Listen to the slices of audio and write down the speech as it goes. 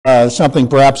something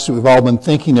perhaps we've all been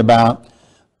thinking about.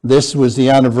 This was the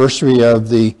anniversary of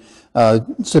the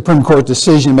Supreme Court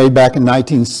decision made back in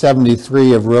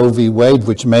 1973 of Roe v. Wade,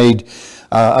 which made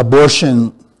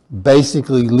abortion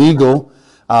basically legal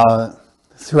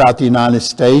throughout the United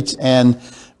States. And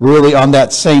really on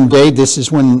that same day, this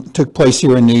is when it took place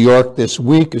here in New York this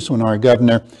week, is when our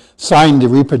governor signed the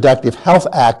Reproductive Health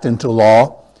Act into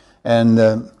law. And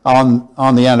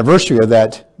on the anniversary of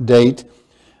that date,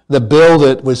 the bill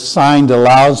that was signed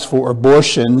allows for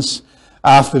abortions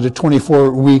after the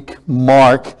 24-week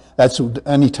mark. That's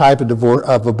any type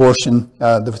of abortion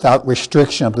without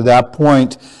restriction up to that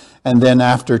point. And then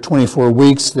after 24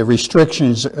 weeks, the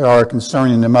restrictions are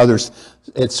concerning the mother's,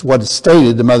 it's what is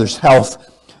stated, the mother's health.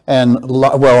 And,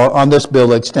 well, on this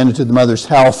bill, extended to the mother's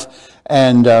health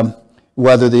and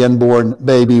whether the unborn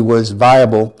baby was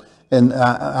viable and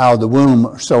out of the womb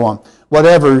or so on.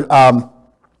 Whatever,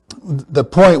 the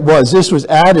point was, this was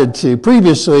added to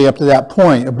previously up to that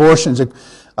point. Abortions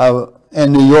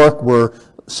in New York were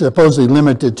supposedly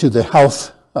limited to the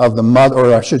health of the mother,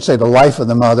 or I should say the life of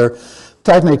the mother.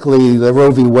 Technically, the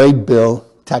Roe v. Wade bill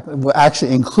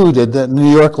actually included that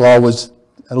New York law was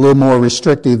a little more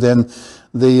restrictive than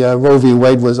the Roe v.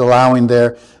 Wade was allowing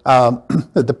there.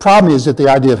 The problem is that the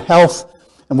idea of health,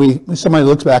 and somebody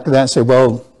looks back at that and say,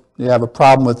 well, you have a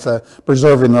problem with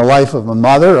preserving the life of a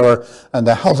mother and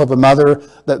the health of a mother.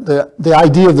 The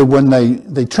idea of when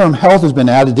the term health has been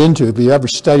added into, if you ever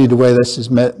studied the way this has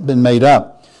been made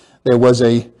up, there was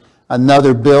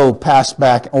another bill passed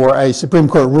back, or a Supreme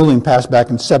Court ruling passed back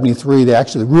in 73.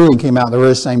 The ruling came out the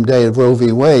very same day of Roe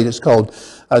v. Wade. It's called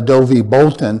Doe v.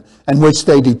 Bolton, in which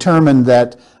they determined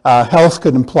that health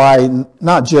could imply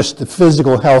not just the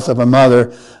physical health of a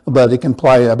mother, but it can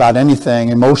imply about anything,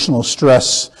 emotional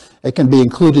stress. It can be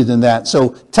included in that. So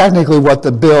technically what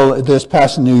the bill that's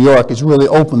passed in New York is really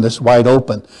open, this wide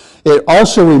open. It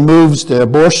also removes the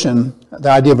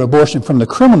idea of abortion from the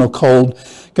criminal code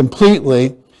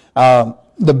completely.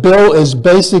 The bill is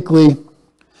basically,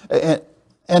 and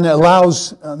it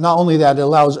allows, not only that, it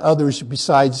allows others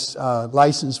besides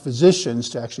licensed physicians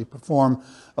to actually perform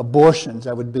abortions.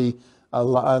 That would be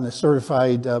the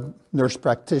certified nurse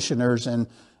practitioners and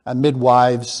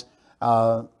midwives.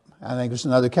 I think there's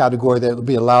another category that will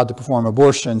be allowed to perform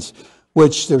abortions,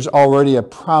 which there's already a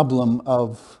problem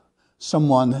of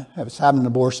someone having an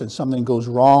abortion, something goes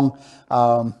wrong.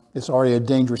 It's already a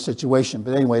dangerous situation.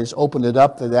 But anyway, it's opened it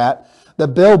up to that. The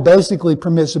bill basically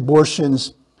permits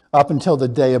abortions up until the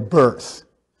day of birth.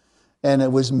 And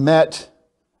it was met,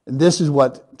 and this is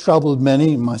what troubled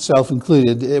many, myself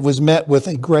included, it was met with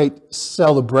a great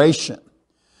celebration.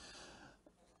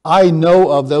 I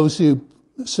know of those who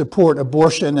support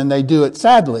abortion, and they do it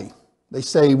sadly. They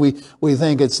say, we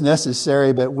think it's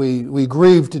necessary, but we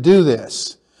grieve to do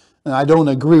this. And I don't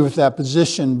agree with that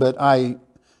position, but I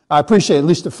appreciate at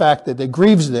least the fact that it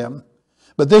grieves them.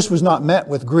 But this was not met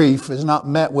with grief. It was not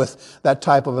met with that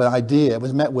type of an idea. It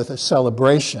was met with a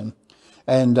celebration.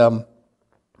 And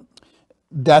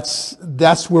that's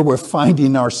where we're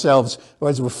finding ourselves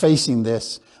as we're facing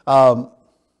this. The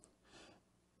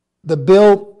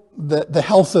bill, the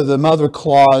health of the mother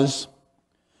clause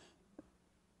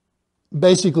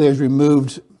basically has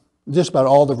removed just about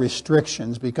all the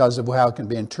restrictions because of how it can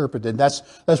be interpreted. That's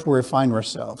where we find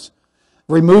ourselves.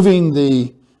 Removing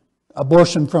the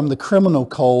abortion from the criminal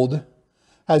code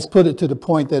has put it to the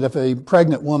point that if a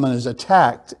pregnant woman is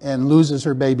attacked and loses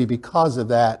her baby because of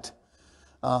that,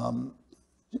 the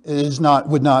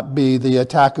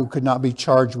attacker could not be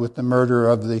charged with the murder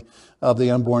of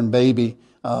the unborn baby.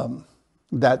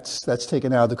 That's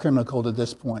taken out of the criminal code at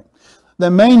this point. The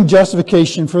main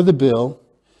justification for the bill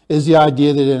is the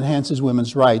idea that it enhances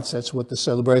women's rights. That's what the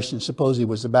celebration supposedly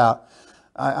was about.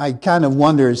 I kind of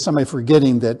wonder, is somebody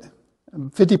forgetting that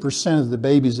 50% of the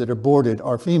babies that are aborted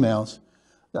are females?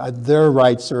 Their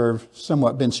rights are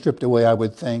somewhat been stripped away, I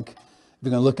would think, if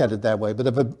you're going to look at it that way. But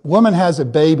if a woman has a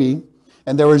baby,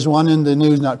 and there was one in the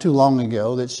news not too long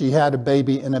ago that she had a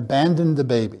baby and abandoned the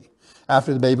baby.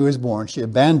 After the baby was born, she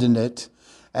abandoned it,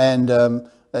 and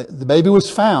the baby was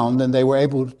found, and they were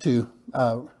able to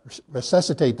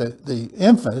resuscitate the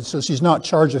infant. So she's not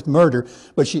charged with murder,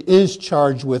 but she is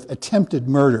charged with attempted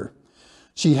murder.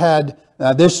 She had,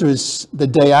 this was the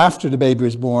day after the baby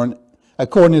was born.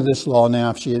 According to this law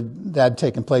now, if that had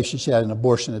taken place, she had an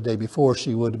abortion the day before,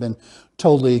 she would have been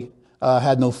totally,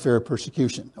 had no fear of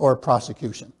persecution or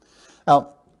prosecution.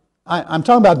 Now, I'm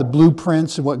talking about the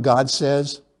blueprints and what God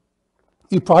says.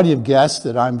 You probably have guessed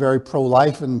that I'm very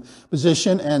pro-life in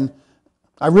position, and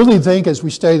I really think as we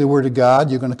study the Word of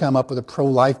God, you're going to come up with a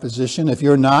pro-life position. If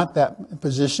you're not that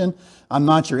position, I'm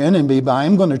not your enemy, but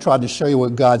I'm going to try to show you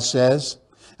what God says.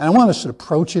 And I want us to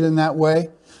approach it in that way.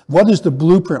 What is the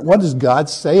blueprint? What does God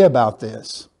say about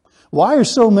this? Why are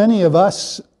so many of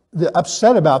us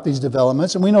upset about these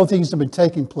developments? And we know things have been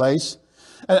taking place.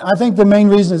 And I think the main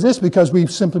reason is this, because we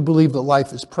simply believe that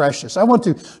life is precious. I want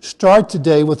to start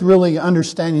today with really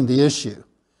understanding the issue.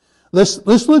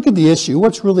 Let's look at the issue.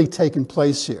 What's really taking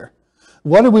place here?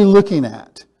 What are we looking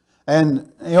at? And,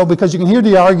 because you can hear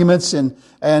the arguments and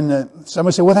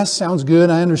someone say, well, that sounds good.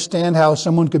 I understand how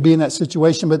someone could be in that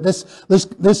situation. But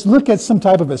let's look at some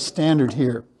type of a standard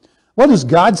here. What does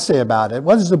God say about it?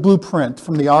 What does the blueprint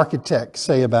from the architect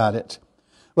say about it?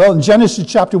 Well, in Genesis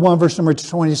chapter 1, verse number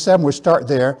 27, we'll start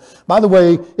there. By the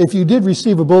way, if you did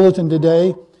receive a bulletin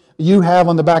today, you have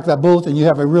on the back of that bulletin, you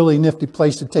have a really nifty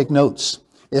place to take notes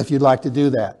if you'd like to do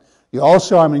that. You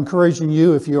also, I'm encouraging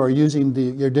you, if you are using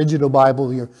your digital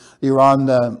Bible, you're on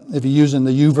if you're using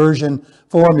the YouVersion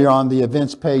form, you're on the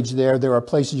events page there. There are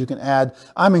places you can add.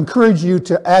 I'm encouraging you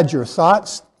to add your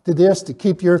thoughts to this, to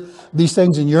keep these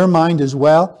things in your mind as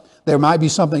well. There might be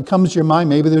something that comes to your mind.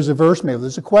 Maybe there's a verse, maybe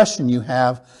there's a question you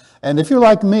have. And if you're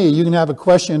like me, you can have a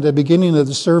question at the beginning of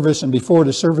the service, and before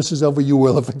the service is over, you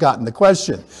will have forgotten the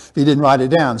question if you didn't write it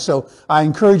down. So I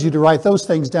encourage you to write those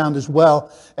things down as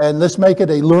well. And let's make it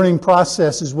a learning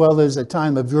process as well as a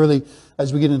time of really,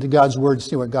 as we get into God's Word, to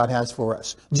see what God has for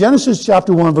us. Genesis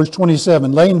chapter 1, verse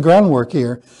 27, laying groundwork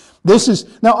here.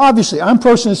 Now obviously, I'm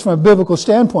approaching this from a biblical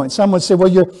standpoint. Some would say, well,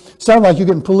 you sound like you're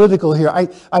getting political here. I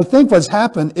think what's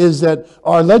happened is that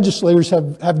our legislators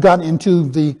have gotten into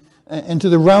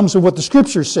the realms of what the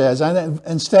Scripture says. And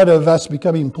instead of us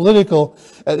becoming political,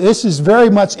 this is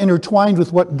very much intertwined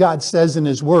with what God says in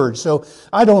His Word. So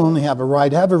I don't only have a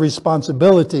right, I have a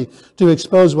responsibility to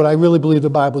expose what I really believe the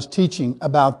Bible is teaching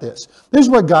about this. This is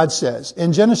what God says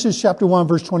in Genesis chapter 1,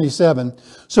 verse 27.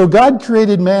 So God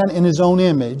created man in His own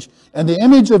image, and the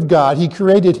image of God, He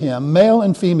created him, male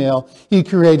and female, He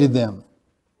created them.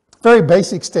 Very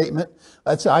basic statement.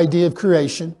 That's the idea of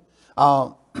creation.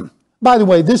 By the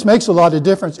way, this makes a lot of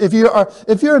difference. If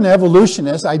you're an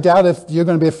evolutionist, I doubt if you're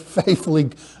going to be faithfully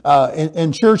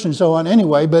in church and so on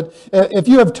anyway, but if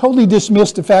you have totally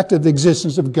dismissed the fact of the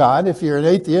existence of God, if you're an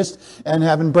atheist and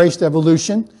have embraced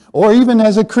evolution, or even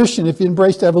as a Christian, if you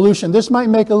embraced evolution, this might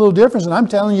make a little difference. And I'm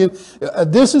telling you,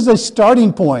 this is a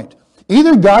starting point.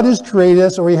 Either God has created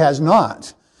us or He has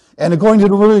not. And according to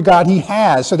the Word of God, He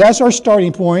has. So that's our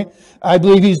starting point. I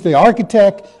believe He's the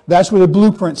architect. That's where the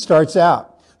blueprint starts out.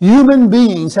 Human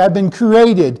beings have been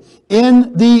created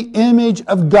in the image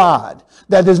of God.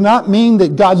 That does not mean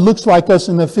that God looks like us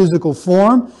in the physical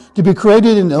form. To be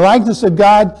created in the likeness of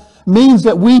God means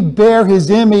that we bear His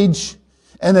image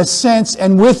in a sense,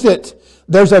 and with it,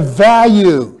 there's a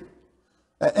value.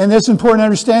 And it's important to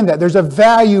understand that. There's a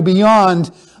value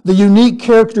beyond the unique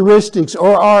characteristics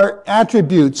or our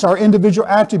attributes, our individual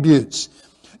attributes.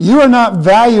 You are not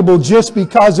valuable just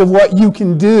because of what you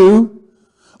can do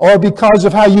or because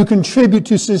of how you contribute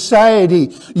to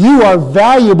society. You are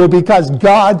valuable because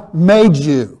God made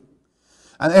you.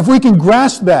 And if we can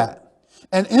grasp that,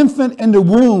 an infant in the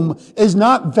womb is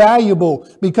not valuable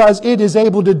because it is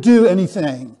able to do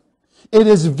anything. It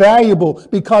is valuable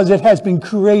because it has been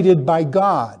created by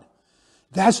God.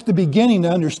 That's the beginning to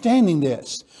understanding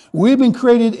this. We've been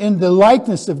created in the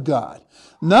likeness of God.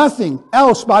 Nothing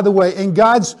else, by the way, in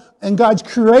God's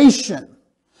creation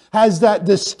has that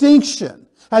distinction,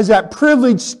 has that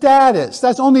privileged status.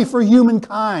 That's only for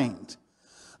humankind.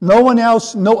 No one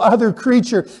else, no other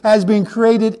creature has been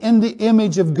created in the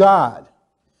image of God.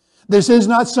 This is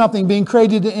not something being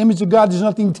created in the image of God. There's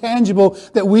nothing tangible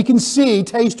that we can see,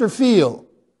 taste, or feel.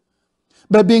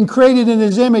 But being created in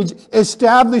His image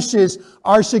establishes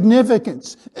our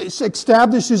significance. It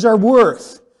establishes our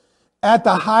worth at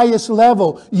the highest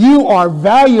level. You are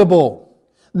valuable,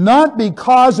 not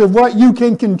because of what you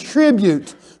can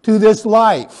contribute to this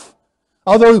life.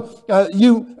 Although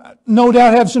you no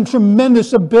doubt have some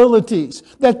tremendous abilities.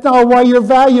 That's not why you're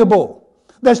valuable.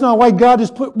 That's not why God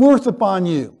has put worth upon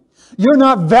you. You're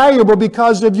not valuable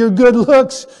because of your good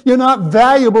looks. You're not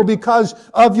valuable because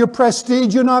of your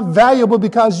prestige. You're not valuable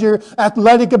because of your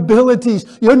athletic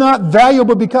abilities. You're not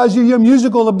valuable because of your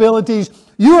musical abilities.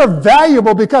 You are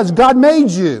valuable because God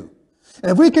made you.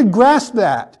 And if we could grasp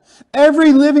that,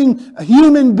 every living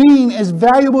human being is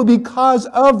valuable because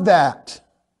of that.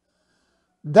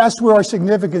 That's where our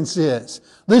significance is.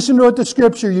 Listen to what the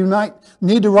Scripture, you might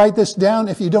need to write this down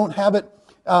if you don't have it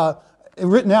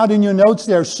written out in your notes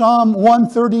there. Psalm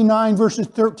 139 verses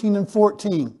 13 and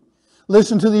 14.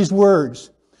 Listen to these words.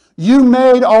 You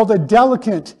made all the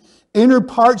delicate inner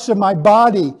parts of my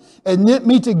body and knit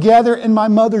me together in my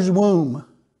mother's womb.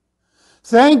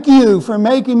 Thank you for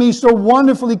making me so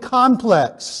wonderfully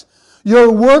complex.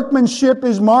 Your workmanship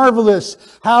is marvelous.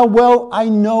 How well I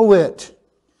know it.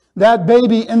 That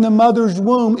baby in the mother's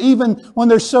womb, even when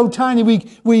they're so tiny,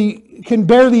 we can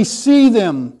barely see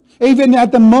them. Even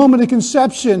at the moment of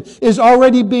conception, is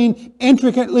already being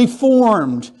intricately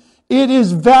formed. It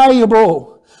is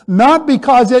valuable, not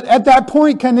because it at that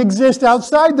point can exist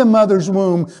outside the mother's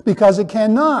womb, because it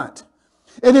cannot.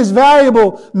 It is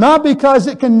valuable not because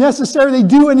it can necessarily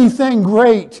do anything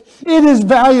great. It is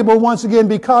valuable, once again,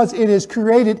 because it is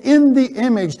created in the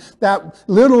image. That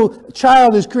little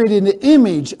child is created in the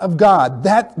image of God.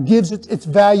 That gives it its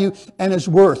value and its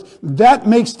worth. That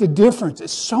makes the difference.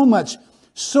 It's so much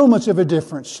of a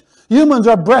difference. Humans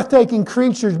are breathtaking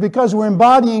creatures because we're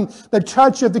embodying the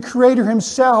touch of the Creator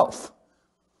Himself.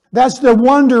 That's the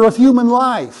wonder of human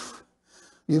life.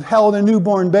 You've held a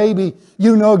newborn baby,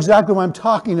 you know exactly what I'm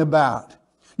talking about.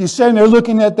 You're sitting there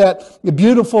looking at that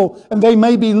beautiful, and they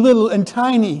may be little and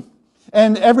tiny,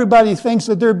 and everybody thinks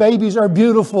that their babies are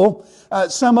beautiful.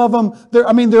 Some of them,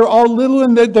 they're all little,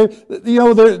 and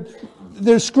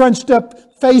they're scrunched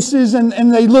up faces,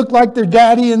 and they look like their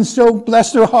daddy, and so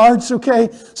bless their hearts, okay?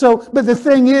 But the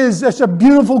thing is, that's a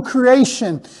beautiful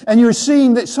creation, and you're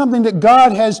seeing that something that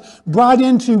God has brought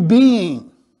into being.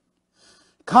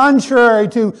 Contrary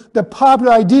to the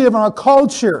popular idea of our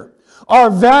culture, our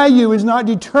value is not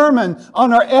determined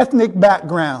on our ethnic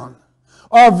background.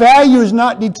 Our value is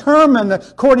not determined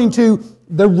according to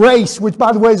the race, which,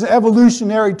 by the way, is an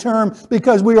evolutionary term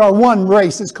because we are one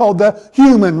race. It's called the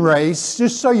human race,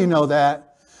 just so you know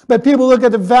that. But people look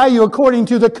at the value according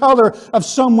to the color of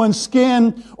someone's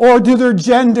skin or to their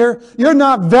gender. You're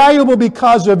not valuable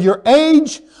because of your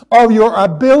age or your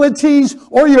abilities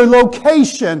or your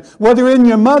location, whether in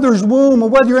your mother's womb or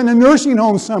whether you're in a nursing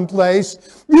home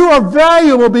someplace. You are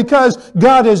valuable because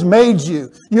God has made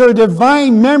you. Your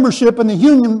divine membership in the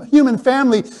human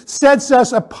family sets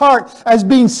us apart as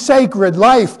being sacred.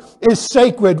 Life is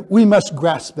sacred. We must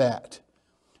grasp that.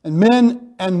 And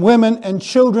men and women and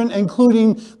children,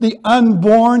 including the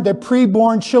unborn, the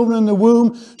preborn children in the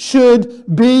womb,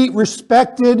 should be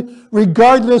respected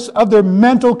regardless of their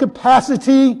mental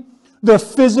capacity, their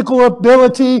physical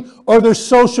ability, or their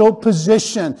social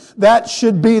position. That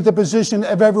should be the position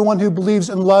of everyone who believes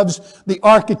and loves the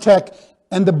architect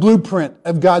and the blueprint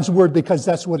of God's Word, because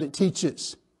that's what it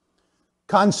teaches.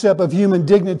 Concept of human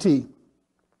dignity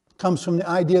comes from the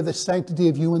idea of the sanctity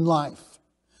of human life.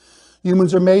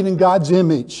 Humans are made in God's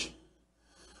image.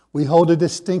 We hold a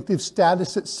distinctive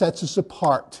status that sets us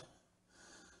apart.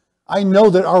 I know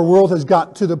that our world has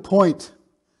got to the point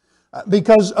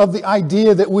because of the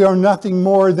idea that we are nothing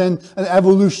more than an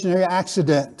evolutionary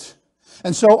accident.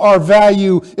 And so our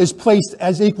value is placed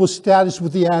as equal status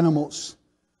with the animals.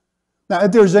 Now,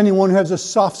 if there's anyone who has a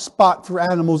soft spot for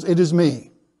animals, it is me.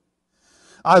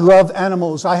 I love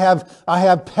animals. I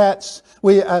have pets.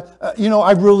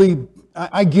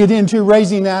 I get into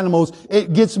raising animals.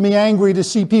 It gets me angry to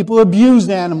see people abuse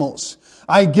animals.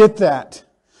 I get that.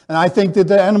 And I think that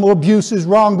the animal abuse is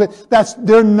wrong, but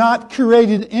they're not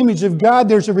created in the image of God.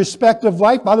 There's a respect of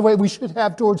life, by the way, we should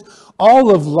have towards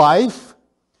all of life.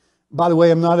 By the way,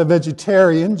 I'm not a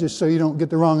vegetarian, just so you don't get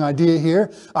the wrong idea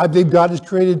here. I believe God has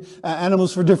created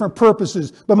animals for different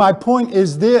purposes. But my point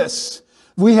is this.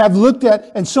 We have looked at,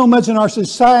 and so much in our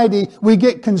society, we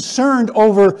get concerned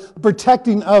over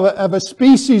protecting of a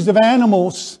species of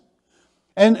animals.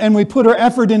 And we put our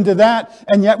effort into that,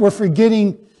 and yet we're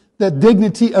forgetting the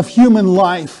dignity of human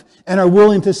life and are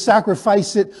willing to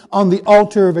sacrifice it on the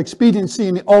altar of expediency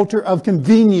and the altar of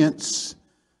convenience.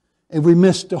 And we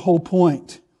missed the whole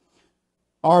point.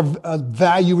 Our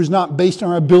value is not based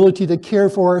on our ability to care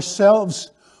for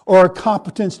ourselves or our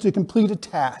competence to complete a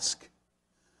task.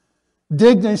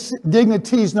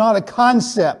 Dignity is not a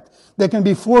concept that can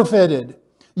be forfeited.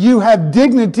 You have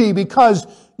dignity because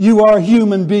you are a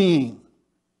human being.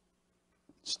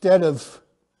 Instead of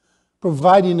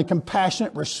providing a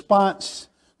compassionate response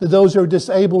to those who are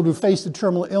disabled who face the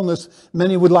terminal illness,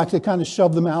 many would like to kind of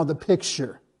shove them out of the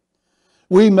picture.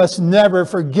 We must never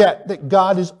forget that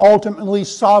God is ultimately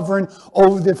sovereign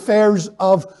over the affairs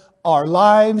of our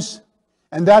lives,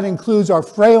 and that includes our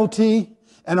frailty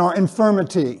and our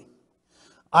infirmity.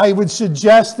 I would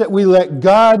suggest that we let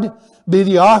God be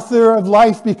the author of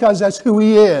life because that's who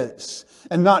He is,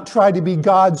 and not try to be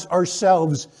gods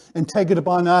ourselves and take it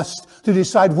upon us to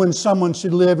decide when someone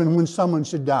should live and when someone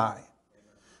should die.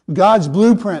 God's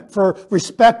blueprint for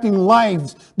respecting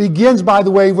lives begins, by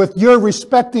the way, with your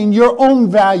respecting your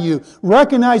own value,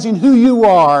 recognizing who you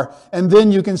are, and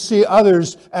then you can see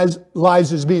others'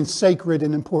 lives as being sacred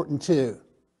and important too.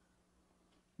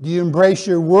 Do you embrace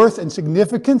your worth and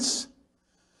significance?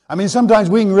 I mean, sometimes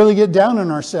we can really get down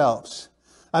on ourselves.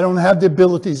 I don't have the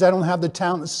abilities. I don't have the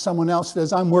talent that someone else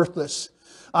does. I'm worthless.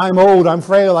 I'm old. I'm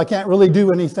frail. I can't really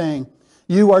do anything.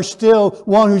 You are still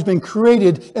one who's been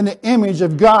created in the image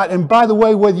of God. And by the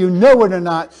way, whether you know it or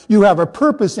not, you have a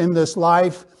purpose in this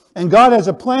life. And God has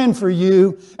a plan for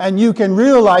you. And you can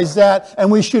realize that. And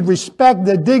we should respect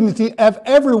the dignity of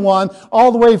everyone,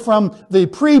 all the way from the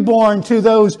preborn to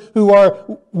those who are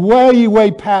way,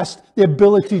 way past the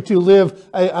ability to live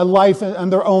a life on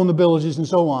their own abilities and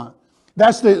so on.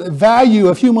 That's the value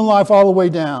of human life all the way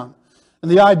down. And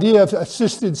the idea of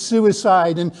assisted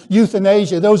suicide and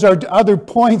euthanasia, those are other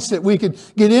points that we could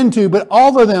get into, but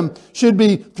all of them should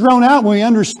be thrown out when we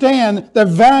understand the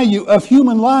value of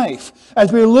human life.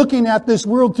 As we're looking at this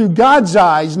world through God's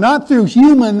eyes, not through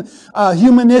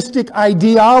humanistic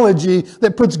ideology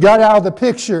that puts God out of the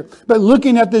picture, but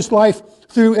looking at this life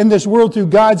in this world through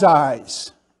God's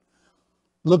eyes.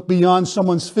 Look beyond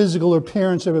someone's physical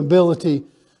appearance or ability.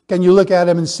 Can you look at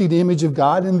them and see the image of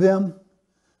God in them?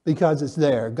 Because it's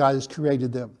there. God has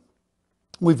created them.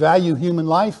 We value human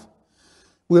life.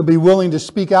 We'll be willing to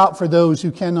speak out for those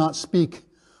who cannot speak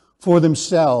for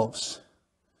themselves.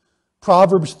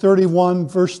 Proverbs 31,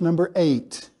 verse number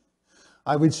 8.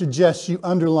 I would suggest you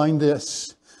underline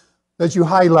this, that you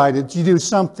highlight it, you do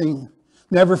something.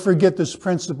 Never forget this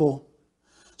principle.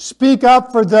 Speak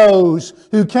up for those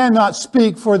who cannot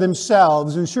speak for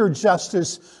themselves. Ensure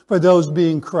justice for those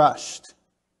being crushed.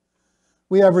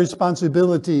 We have a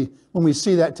responsibility when we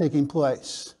see that taking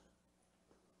place.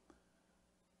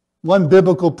 One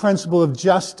biblical principle of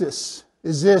justice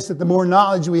is this, that the more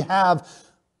knowledge we have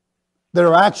that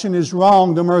our action is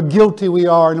wrong, the more guilty we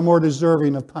are and the more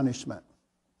deserving of punishment.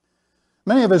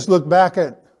 Many of us look back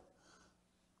at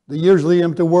the years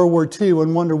leading up to World War II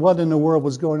and wonder what in the world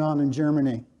was going on in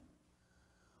Germany.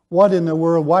 What in the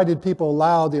world? Why did people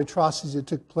allow the atrocities that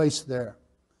took place there?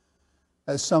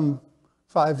 As some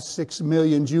 5-6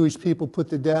 million Jewish people put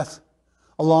to death,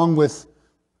 along with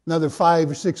another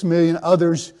 5 or 6 million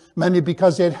others, many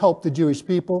because they had helped the Jewish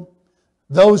people.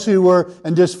 Those who were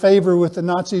in disfavor with the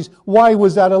Nazis, why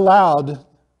was that allowed?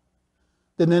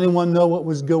 Didn't anyone know what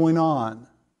was going on?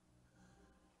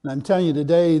 And I'm telling you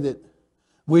today that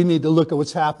we need to look at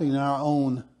what's happening in our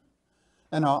own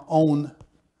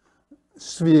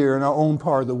sphere, in our own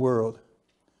part of the world.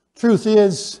 Truth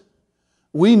is,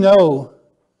 we know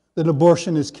that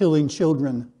abortion is killing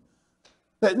children.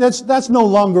 That's no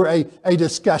longer a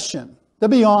discussion, to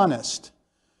be honest.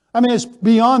 I mean, it's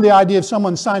beyond the idea of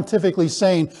someone scientifically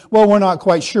saying, well, we're not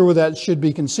quite sure whether that should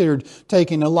be considered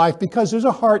taking a life, because there's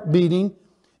a heart beating.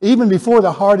 Even before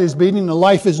the heart is beating, the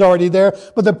life is already there.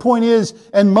 But the point is,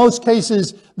 in most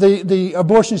cases, the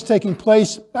abortion is taking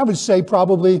place, I would say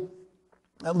probably,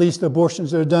 at least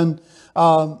abortions that are done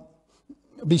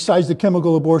besides the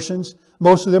chemical abortions,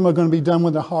 most of them are going to be done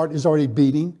when the heart is already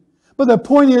beating. But the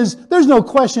point is, there's no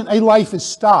question a life is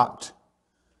stopped.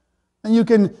 And you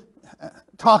can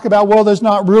talk about, well, there's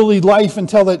not really life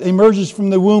until it emerges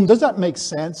from the womb. Does that make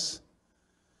sense?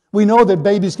 We know that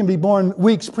babies can be born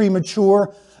weeks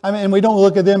premature. I mean, and we don't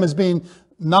look at them as being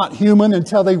not human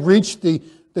until they reach the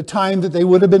time that they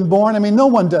would have been born. I mean, no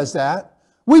one does that.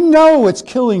 We know it's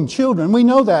killing children. We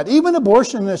know that. Even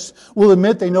abortionists will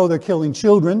admit they know they're killing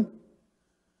children.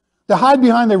 To hide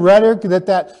behind the rhetoric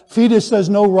that fetus has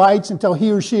no rights until he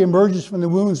or she emerges from the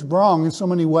womb is wrong in so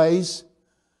many ways.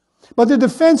 But the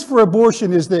defense for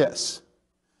abortion is this.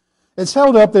 It's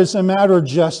held up that it's a matter of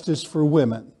justice for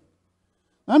women.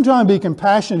 I'm trying to be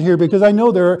compassionate here because I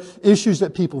know there are issues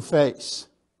that people face.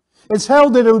 It's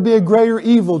held that it would be a greater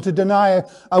evil to deny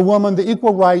a woman the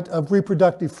equal right of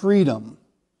reproductive freedom.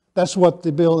 That's what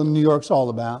the bill in New York's all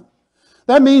about.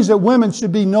 That means that women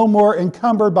should be no more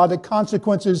encumbered by the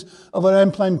consequences of an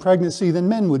unplanned pregnancy than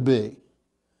men would be.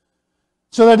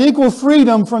 So that equal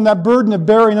freedom from that burden of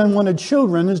bearing unwanted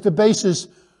children is the basis.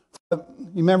 You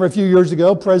remember a few years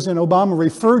ago, President Obama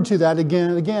referred to that again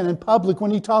and again in public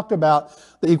when he talked about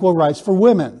the equal rights for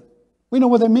women. We know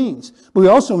what that means. But we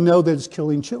also know that it's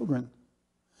killing children.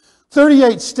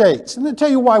 38 states, and I'll tell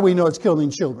you why we know it's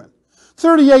killing children.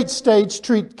 38 states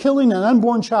treat killing an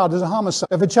unborn child as a homicide.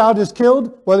 If a child is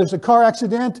killed, whether it's a car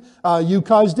accident, you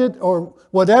caused it, or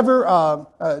whatever,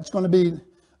 it's going to be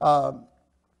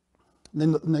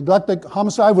neglected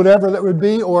homicide, whatever that would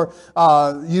be, or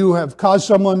you have caused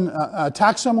someone,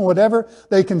 attacked someone, whatever,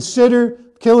 they consider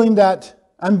killing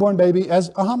that unborn baby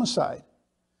as a homicide.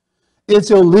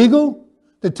 It's illegal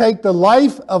to take the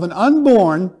life of an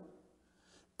unborn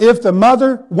if the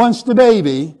mother wants the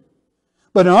baby,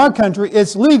 but in our country,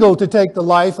 it's legal to take the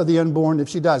life of the unborn if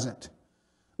she doesn't.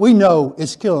 We know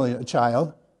it's killing a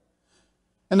child.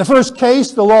 In the first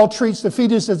case, the law treats the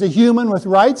fetus as a human with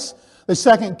rights. The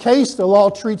second case, the law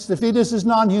treats the fetus as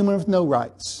non-human with no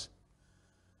rights.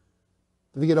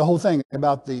 We get a whole thing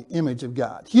about the image of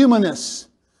God. Humanness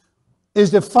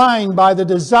is defined by the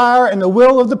desire and the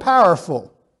will of the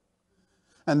powerful.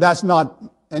 And that's not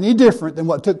any different than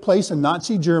what took place in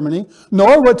Nazi Germany,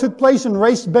 nor what took place in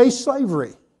race-based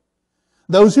slavery.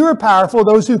 Those who were powerful,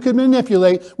 those who could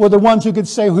manipulate, were the ones who could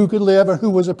say who could live or who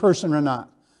was a person or not.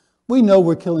 We know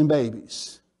we're killing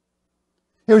babies.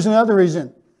 Here's another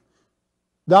reason.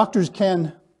 Doctors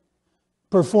can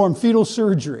perform fetal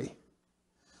surgery.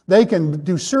 They can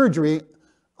do surgery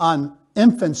on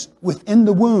infants within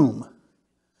the womb.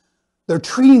 They're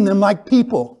treating them like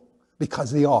people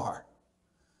because they are.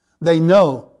 They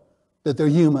know that they're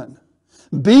human.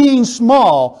 Being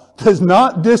small does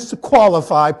not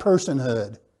disqualify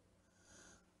personhood.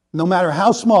 No matter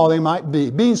how small they might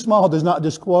be. Being small does not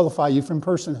disqualify you from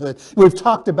personhood. We've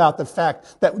talked about the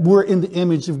fact that we're in the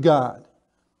image of God.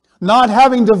 Not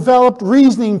having developed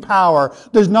reasoning power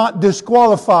does not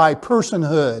disqualify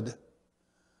personhood.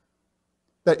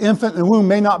 That infant in the womb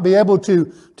may not be able to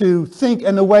think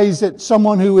in the ways that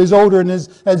someone who is older and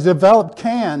has developed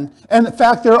can. And in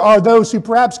fact, there are those who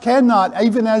perhaps cannot,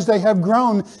 even as they have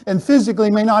grown and physically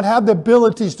may not have the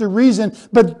abilities to reason,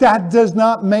 but that does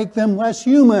not make them less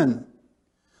human.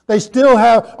 They still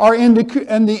are in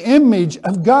the image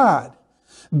of God.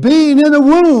 Being in the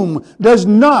womb does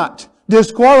not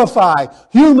disqualify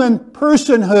human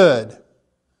personhood.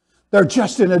 They're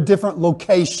just in a different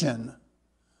location.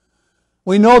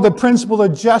 We know the principle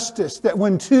of justice, that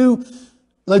when two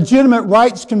legitimate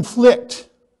rights conflict,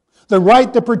 the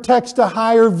right that protects the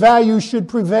higher value should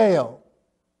prevail.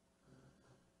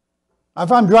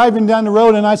 If I'm driving down the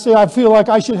road and I say I feel like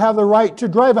I should have the right to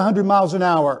drive 100 miles an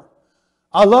hour,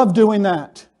 I love doing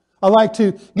that. I like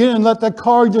to get in and let the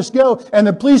car just go, and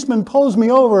the policeman pulls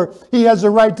me over, he has the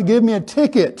right to give me a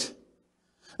ticket.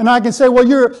 And I can say, well,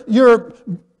 you're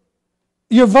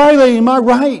violating my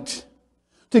right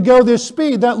to go this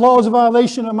speed. That law is a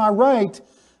violation of my right.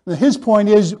 And his point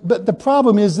is, but the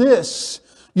problem is this.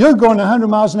 You're going 100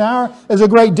 miles an hour is a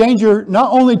great danger,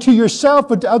 not only to yourself,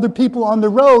 but to other people on the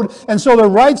road. And so the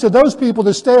rights of those people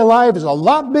to stay alive is a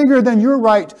lot bigger than your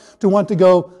right to want to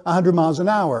go 100 miles an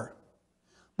hour.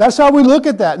 That's how we look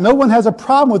at that. No one has a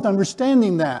problem with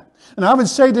understanding that. And I would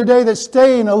say today that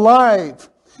staying alive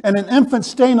and an infant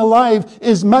staying alive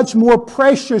is much more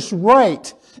precious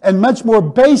right and much more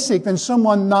basic than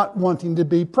someone not wanting to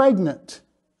be pregnant.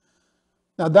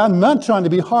 Now, I'm not trying to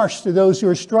be harsh to those who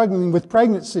are struggling with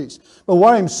pregnancies. But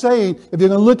what I'm saying, if you're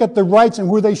going to look at the rights and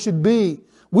where they should be,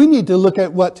 we need to look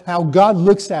at how God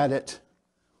looks at it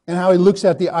and how He looks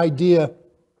at the idea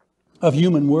of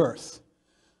human worth.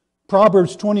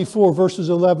 Proverbs 24, verses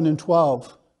 11 and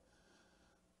 12.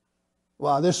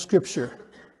 Wow, this scripture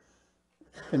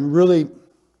can really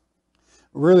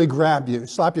grab you,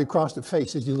 slap you across the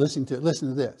face as you listen to it. Listen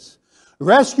to this.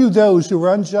 Rescue those who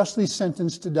are unjustly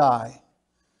sentenced to die.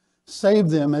 Save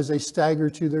them as they stagger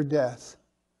to their death.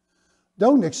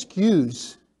 Don't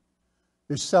excuse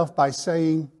yourself by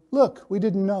saying, look, we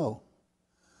didn't know.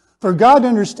 For God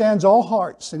understands all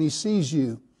hearts and He sees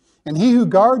you. And He who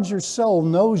guards your soul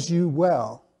knows you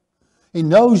well. He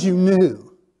knows you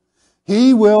knew.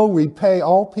 He will repay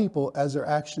all people as their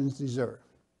actions deserve.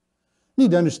 You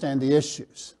need to understand the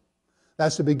issues.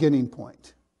 That's the beginning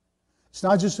point. It's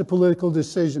not just a political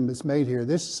decision that's made here.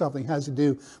 This is something that has to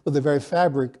do with the very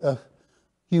fabric of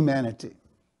humanity.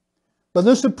 But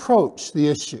let's approach the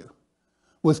issue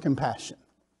with compassion.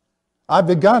 I've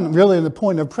begun really in the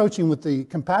point of approaching with the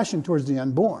compassion towards the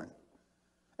unborn.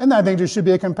 And I think there should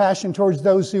be a compassion towards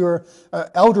those who are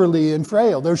elderly and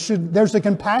frail. There's the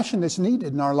compassion that's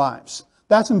needed in our lives.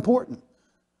 That's important.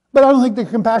 But I don't think the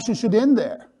compassion should end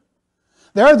there.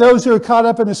 There are those who are caught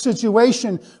up in a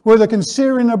situation where they're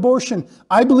considering abortion.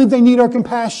 I believe they need our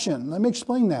compassion. Let me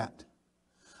explain that.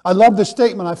 I love the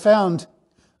statement I found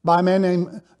by a man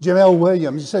named Jamel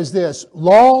Williams. He says this,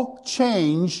 law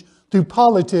change through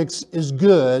politics is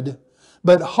good,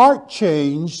 but heart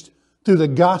changed through the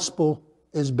gospel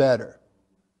is better.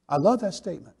 I love that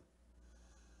statement.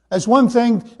 That's one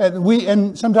thing,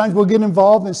 and sometimes we'll get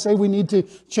involved and say we need to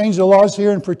change the laws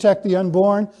here and protect the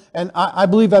unborn. And I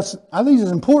believe it's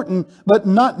important, but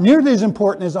not nearly as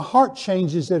important as the heart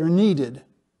changes that are needed.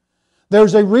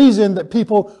 There's a reason that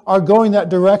people are going that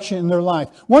direction in their life.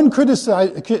 One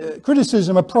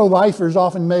criticism of pro-lifers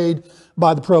often made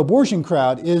by the pro-abortion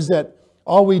crowd is that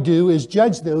all we do is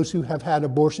judge those who have had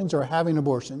abortions or are having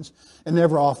abortions and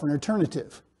never offer an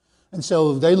alternative. And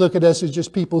so they look at us as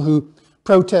just people who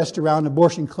protest around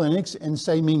abortion clinics and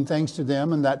say mean things to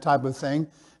them and that type of thing.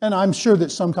 And I'm sure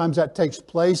that sometimes that takes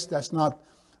place. That's not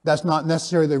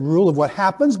necessarily the rule of what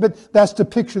happens, but that's the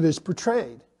picture that's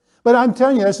portrayed. But I'm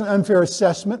telling you, that's an unfair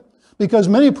assessment, because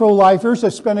many pro-lifers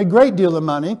have spent a great deal of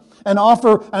money and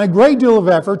offer a great deal of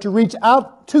effort to reach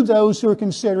out to those who are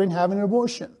considering having an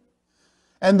abortion.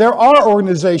 And there are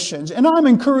organizations, and I'm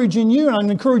encouraging you and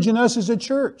I'm encouraging us as a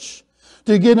church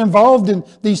to get involved in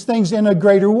these things in a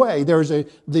greater way. There's the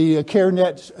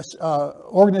CareNet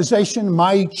organization,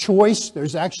 My Choice.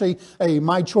 There's actually a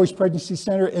My Choice Pregnancy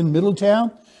Center in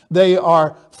Middletown. They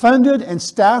are funded and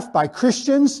staffed by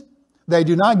Christians. They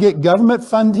do not get government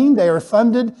funding. They are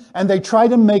funded, and they try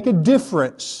to make a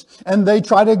difference. And they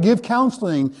try to give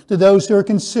counseling to those who are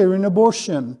considering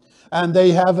abortion. And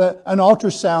they have an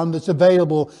ultrasound that's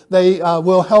available. They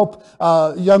will help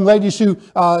young ladies who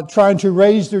trying to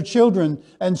raise their children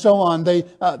and so on.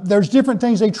 There's different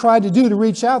things they try to do to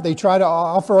reach out. They try to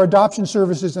offer adoption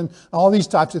services and all these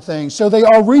types of things. So they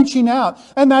are reaching out,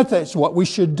 and that's what we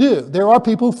should do. There are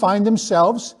people who find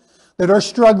themselves that are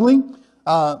struggling.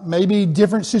 Maybe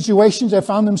different situations they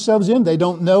found themselves in. They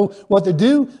don't know what to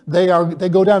do. They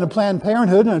go down to Planned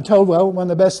Parenthood and are told, well, one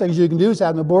of the best things you can do is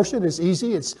have an abortion. It's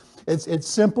easy. It's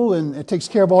simple, and it takes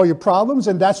care of all your problems,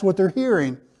 and that's what they're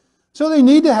hearing. So they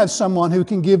need to have someone who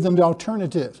can give them the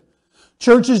alternative.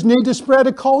 Churches need to spread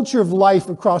a culture of life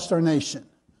across our nation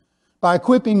by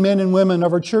equipping men and women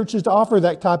of our churches to offer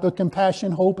that type of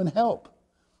compassion, hope, and help.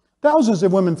 Thousands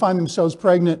of women find themselves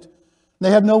pregnant. They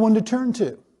have no one to turn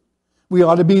to. We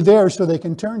ought to be there so they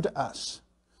can turn to us.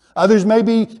 Others may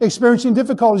be experiencing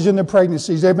difficulties in their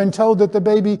pregnancies. They've been told that the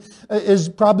baby is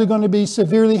probably going to be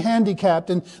severely handicapped,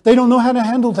 and they don't know how to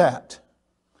handle that.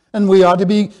 And we ought to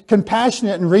be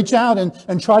compassionate and reach out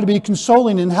and try to be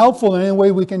consoling and helpful in any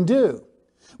way we can do.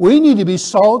 We need to be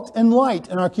salt and light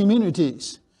in our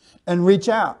communities and reach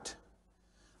out.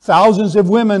 Thousands of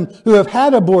women who have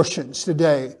had abortions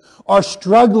today are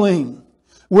struggling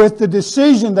with the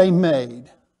decision they made.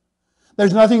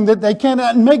 There's nothing that they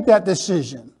cannot make that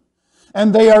decision.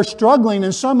 And they are struggling,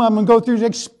 and some of them go through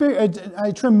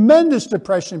a tremendous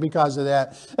depression because of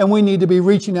that. And we need to be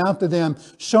reaching out to them,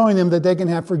 showing them that they can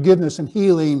have forgiveness and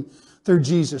healing through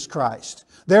Jesus Christ.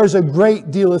 There's a great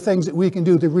deal of things that we can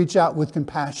do to reach out with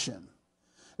compassion.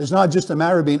 It's not just a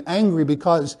matter of being angry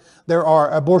because there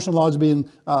are abortion laws being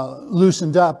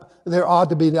loosened up. There ought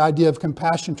to be the idea of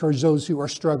compassion towards those who are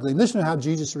struggling. Listen to how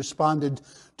Jesus responded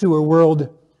to a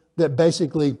world that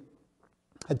basically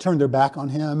had turned their back on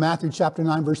him. Matthew chapter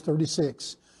 9, verse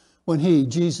 36. When he,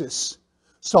 Jesus,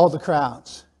 saw the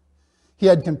crowds, he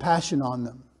had compassion on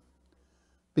them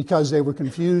because they were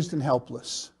confused and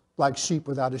helpless, like sheep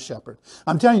without a shepherd.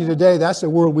 I'm telling you today, that's the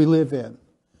world we live in.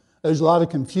 There's a lot of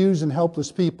confused and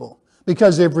helpless people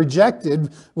because they've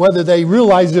rejected, whether they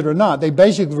realize it or not, they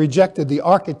basically rejected the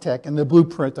architect and the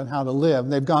blueprint on how to live.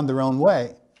 And they've gone their own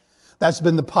way. That's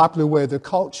been the popular way of their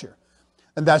culture.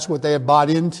 And that's what they have bought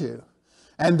into.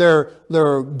 And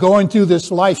they're going through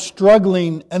this life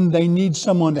struggling, and they need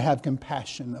someone to have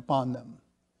compassion upon them.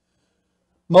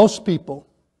 Most people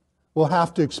will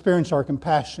have to experience our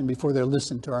compassion before they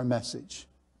listen to our message.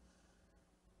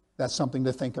 That's something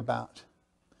to think about.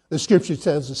 The scripture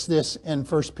tells us this in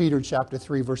 1 Peter chapter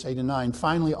 3, verse 8 and 9.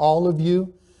 Finally, all of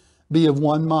you be of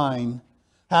one mind,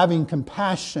 having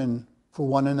compassion for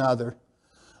one another.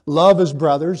 Love as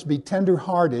brothers, be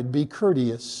tender-hearted, be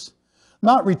courteous,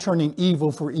 not returning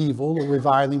evil for evil or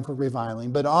reviling for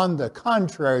reviling, but on the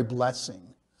contrary,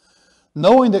 blessing,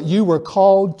 knowing that you were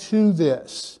called to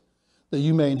this, that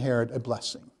you may inherit a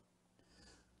blessing.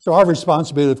 So our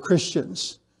responsibility of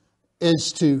Christians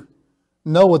is to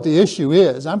know what the issue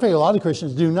is. I'm afraid a lot of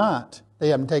Christians do not. They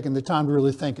haven't taken the time to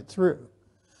really think it through.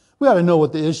 We ought to know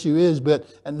what the issue is, but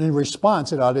in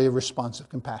response, it ought to be a response of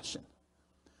compassion.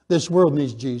 This world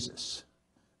needs Jesus,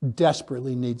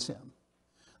 desperately needs him.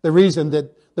 The reason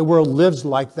that the world lives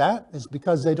like that is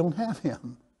because they don't have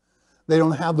him. They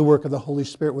don't have the work of the Holy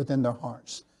Spirit within their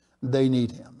hearts. They need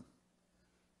him.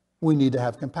 We need to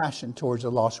have compassion towards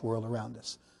the lost world around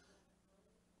us.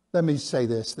 Let me say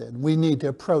this then. We need to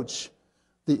approach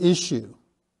the issue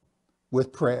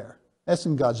with prayer. That's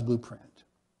in God's blueprint.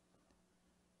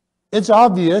 It's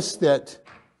obvious that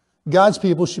God's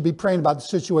people should be praying about the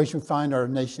situation we find our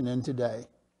nation in today.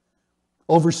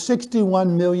 Over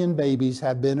 61 million babies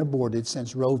have been aborted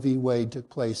since Roe v. Wade took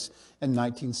place in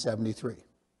 1973.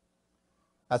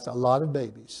 That's a lot of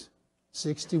babies.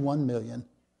 61 million.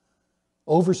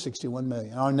 Over 61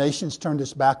 million. Our nation's turned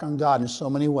its back on God in so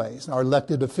many ways. Our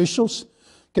elected officials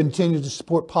continue to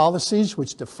support policies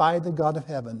which defy the God of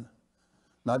heaven.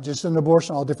 Not just in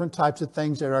abortion, all different types of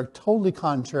things that are totally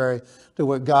contrary to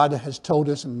what God has told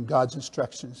us and God's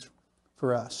instructions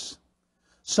for us.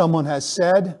 Someone has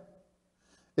said,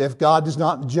 if God does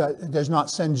not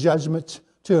send judgment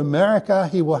to America,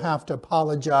 He will have to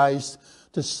apologize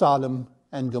to Sodom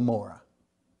and Gomorrah.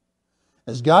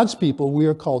 As God's people, we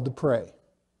are called to pray.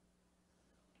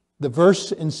 The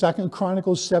verse in 2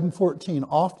 Chronicles 7:14,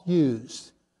 oft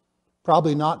used,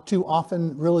 probably not too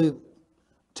often really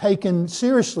taken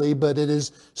seriously, but it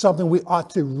is something we ought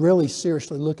to really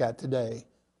seriously look at today.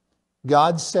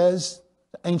 God says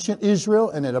to ancient Israel,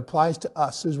 and it applies to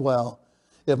us as well,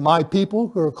 if my people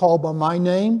who are called by my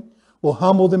name will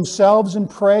humble themselves and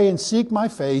pray and seek my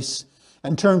face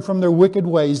and turn from their wicked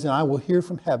ways, then I will hear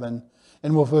from heaven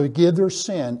and will forgive their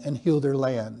sin and heal their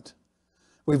land.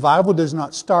 Revival does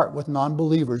not start with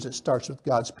non-believers. It starts with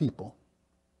God's people.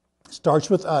 It starts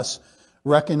with us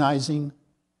recognizing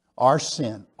our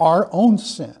sin, our own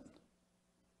sin.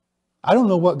 I don't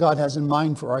know what God has in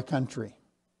mind for our country,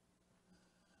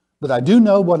 but I do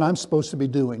know what I'm supposed to be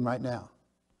doing right now.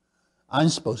 I'm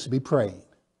supposed to be praying.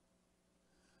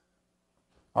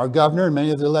 Our governor and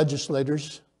many of the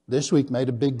legislators this week made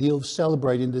a big deal of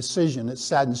celebrating the decision that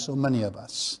saddens so many of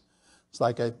us. It's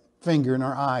like a finger in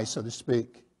our eye, so to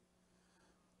speak.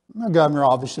 The governor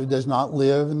obviously does not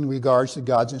live in regards to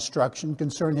God's instruction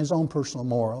concerning his own personal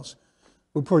morals.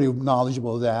 We're pretty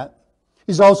knowledgeable of that.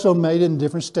 He's also made in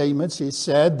different statements, he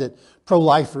said that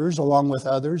pro-lifers, along with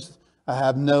others,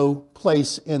 have no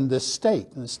place in this state,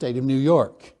 in the state of New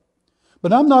York.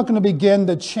 But I'm not going to begin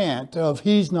the chant of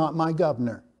he's not my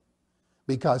governor,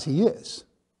 because he is.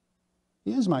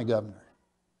 He is my governor.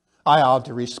 I ought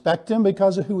to respect him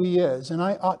because of who he is. And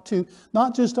I ought to,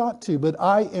 not just ought to, but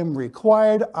I am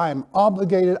required, I am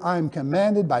obligated, I am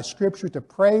commanded by Scripture to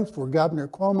pray for Governor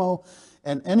Cuomo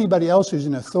and anybody else who's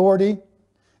in authority,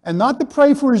 and not to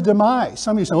pray for his demise.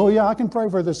 Some of you say, oh yeah, I can pray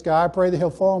for this guy. I pray that he'll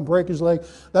fall and break his leg.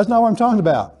 That's not what I'm talking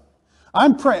about.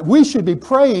 I'm praying. We should be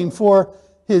praying for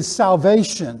his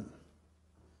salvation.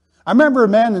 I remember a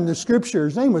man in the Scripture,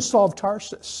 his name was Saul of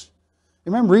Tarsus.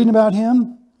 You remember reading about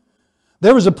him?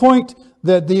 There was a point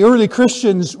that the early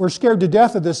Christians were scared to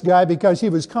death of this guy because he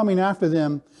was coming after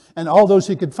them, and all those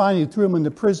he could find, he threw them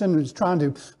into prison and was trying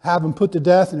to have them put to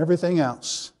death and everything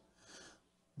else.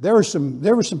 There was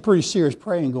some pretty serious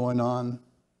praying going on.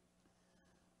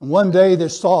 And one day,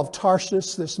 this Saul of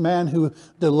Tarsus, this man who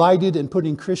delighted in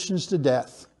putting Christians to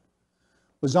death,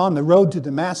 was on the road to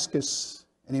Damascus,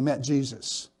 and he met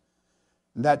Jesus.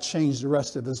 And that changed the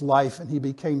rest of his life, and he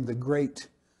became the great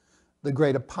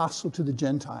apostle to the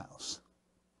Gentiles.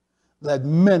 Led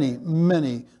many,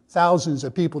 many thousands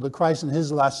of people to Christ in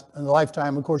his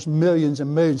lifetime. Of course, millions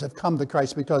and millions have come to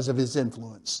Christ because of his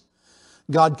influence.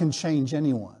 God can change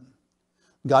anyone.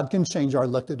 God can change our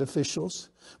elected officials.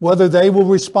 Whether they will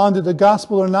respond to the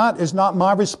gospel or not is not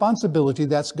my responsibility.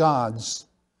 That's God's.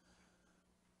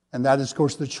 And that is, of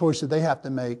course, the choice that they have to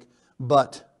make.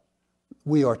 But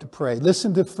we are to pray.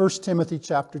 Listen to 1 Timothy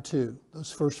chapter 2, those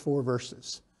first 4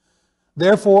 verses.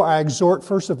 Therefore, I exhort,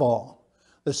 first of all,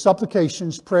 the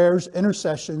supplications, prayers,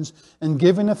 intercessions, and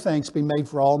giving of thanks be made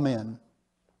for all men.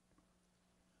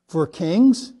 For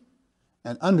kings,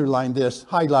 and underline this,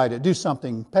 highlight it, do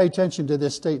something, pay attention to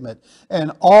this statement,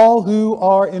 and all who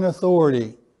are in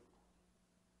authority.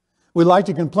 We like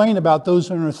to complain about those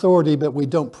who are in authority, but we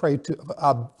don't pray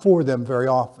for them very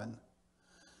often.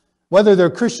 Whether they're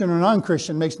Christian or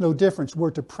non-Christian makes no difference.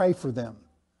 We're to pray for them.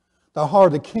 The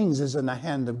heart of kings is in the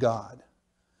hand of God.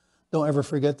 Don't ever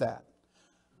forget that.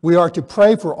 We are to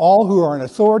pray for all who are in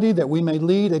authority, that we may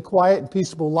lead a quiet and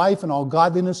peaceable life in all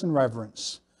godliness and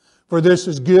reverence. For this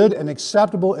is good and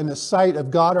acceptable in the sight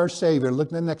of God our Savior. Look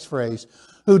at the next phrase.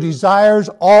 Who desires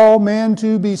all men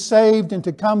to be saved and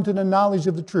to come to the knowledge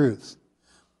of the truth.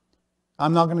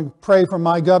 I'm not going to pray for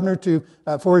my governor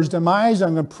for his demise.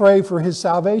 I'm going to pray for his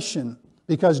salvation,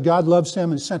 because God loves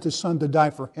him and sent his Son to die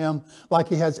for him like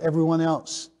he has everyone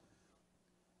else.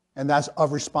 And that's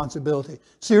of responsibility.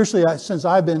 Seriously, since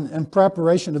I've been in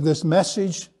preparation of this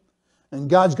message and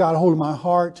God's got a hold of my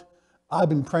heart, I've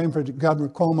been praying for Governor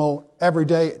Cuomo every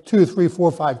day, 2, 3,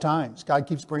 4, 5 times. God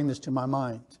keeps bringing this to my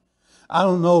mind. I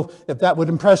don't know if that would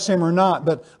impress him or not,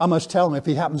 but I must tell him if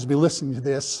he happens to be listening to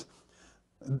this.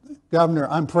 Governor,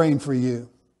 I'm praying for you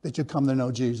that you come to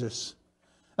know Jesus.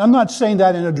 I'm not saying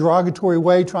that in a derogatory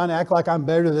way, trying to act like I'm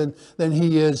better than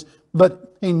he is,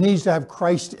 but he needs to have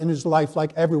Christ in his life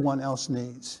like everyone else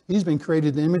needs. He's been created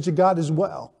in the image of God as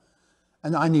well.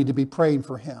 And I need to be praying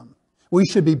for him. We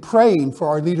should be praying for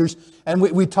our leaders. And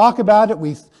we talk about it.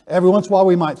 Every once in a while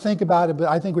we might think about it, but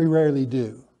I think we rarely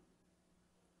do.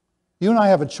 You and I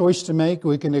have a choice to make.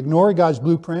 We can ignore God's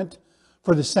blueprint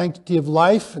for the sanctity of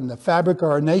life and the fabric of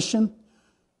our nation.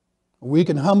 We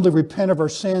can humbly repent of our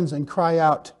sins and cry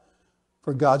out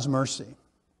for God's mercy.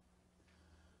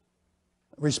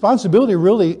 Responsibility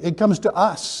really, it comes to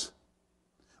us.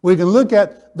 We can look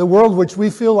at the world which we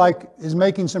feel like is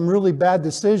making some really bad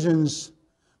decisions,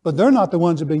 but they're not the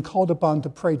ones who have been called upon to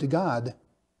pray to God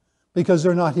because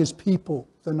they're not His people.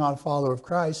 They're not a follower of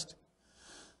Christ.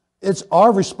 It's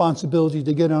our responsibility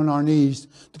to get on our knees,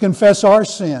 to confess our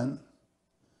sin,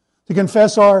 to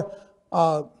confess our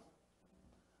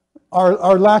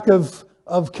lack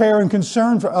of care and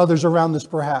concern for others around us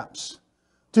perhaps,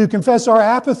 to confess our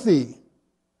apathy,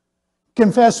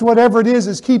 confess whatever it is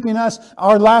that's keeping us,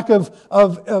 our lack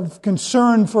of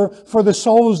concern for the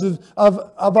souls of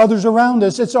others around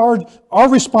us. It's our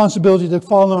responsibility to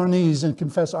fall on our knees and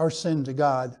confess our sin to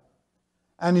God.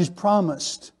 And He's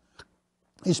promised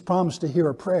to hear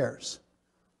our prayers.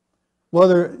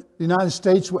 Whether the United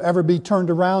States will ever be turned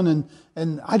around,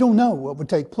 and I don't know what would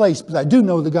take place, but I do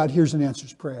know that God hears and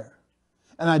answers prayer.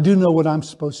 And I do know what I'm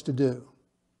supposed to do.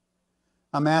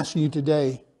 I'm asking you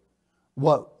today,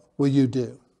 what will you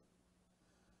do?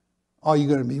 Are you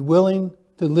going to be willing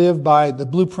to live by the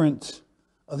blueprint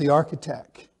of the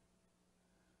architect,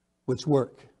 which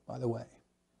work, by the way?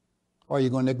 Or are you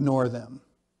going to ignore them?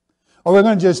 Or we're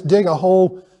going to just dig a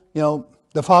hole,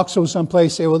 the foxhole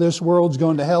someplace, say, well, this world's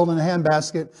going to hell in a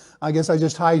handbasket. I guess I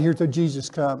just hide here till Jesus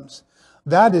comes.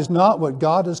 That is not what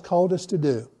God has called us to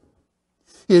do.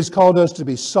 He has called us to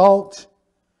be salt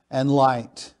and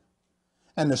light.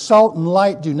 And the salt and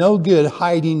light do no good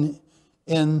hiding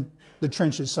in the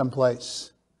trenches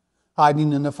someplace,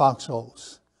 hiding in the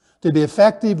foxholes. To be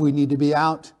effective, we need to be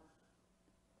out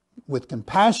with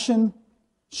compassion,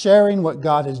 sharing what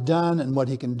God has done and what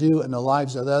He can do in the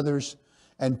lives of others,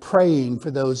 and praying for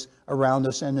those around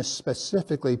us, and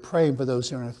specifically praying for those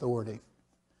who are in authority.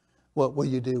 What will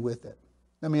you do with it?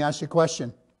 Let me ask you a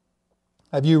question.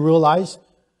 Have you realized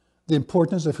the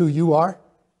importance of who you are?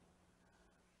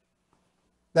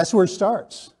 That's where it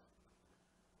starts.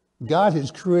 God has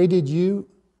created you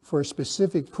for a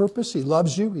specific purpose. He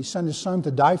loves you. He sent His Son to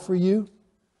die for you.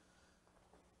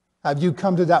 Have you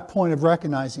come to that point of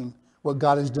recognizing what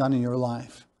God has done in your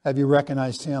life? Have you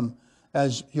recognized Him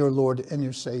as your Lord and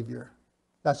your Savior?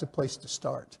 That's a place to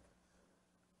start.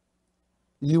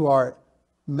 You are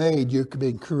made, you're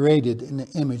being created in the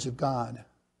image of God.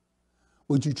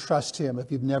 Would you trust Him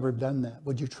if you've never done that?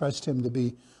 Would you trust Him to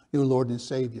be your Lord and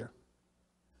Savior?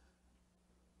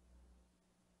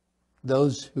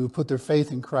 Those who put their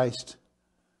faith in Christ,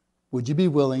 would you be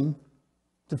willing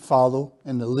to follow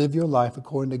and to live your life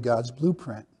according to God's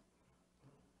blueprint?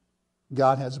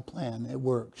 God has a plan. It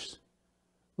works.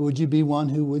 Would you be one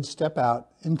who would step out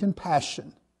in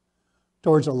compassion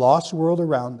towards a lost world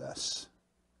around us?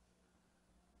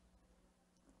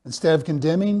 Instead of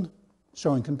condemning,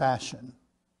 showing compassion.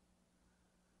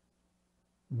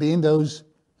 Being those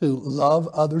who love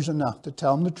others enough to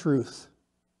tell them the truth,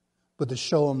 but to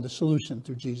show them the solution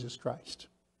through Jesus Christ.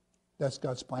 That's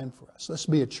God's plan for us. Let's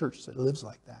be a church that lives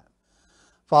like that.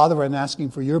 Father, I'm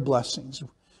asking for your blessings.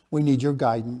 We need your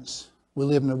guidance. We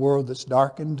live in a world that's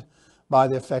darkened by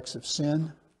the effects of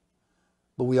sin,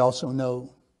 but we also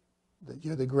know that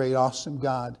you're the great, awesome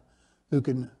God who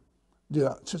can do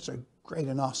such a great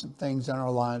and awesome things in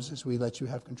our lives as we let you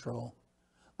have control.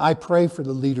 I pray for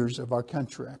the leaders of our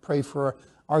country. I pray for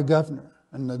our governor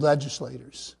and the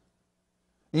legislators.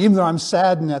 Even though I'm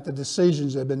saddened at the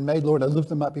decisions that have been made, Lord, I lift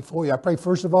them up before you. I pray,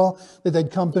 first of all, that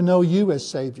they'd come to know you as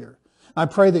Savior. I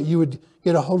pray that you would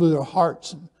get a hold of their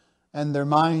hearts and their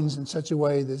minds in such a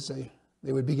way that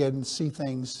they would begin to see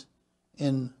things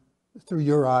through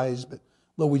your eyes. But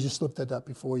Lord, we just lift that up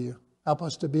before you. Help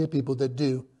us to be a people that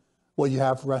do what you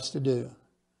have for us to do.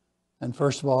 And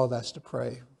first of all, that's to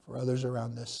pray for others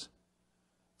around us.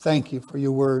 Thank you for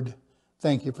your word.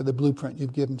 Thank you for the blueprint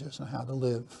you've given to us on how to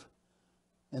live.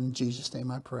 In Jesus'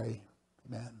 name I pray.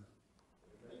 Amen.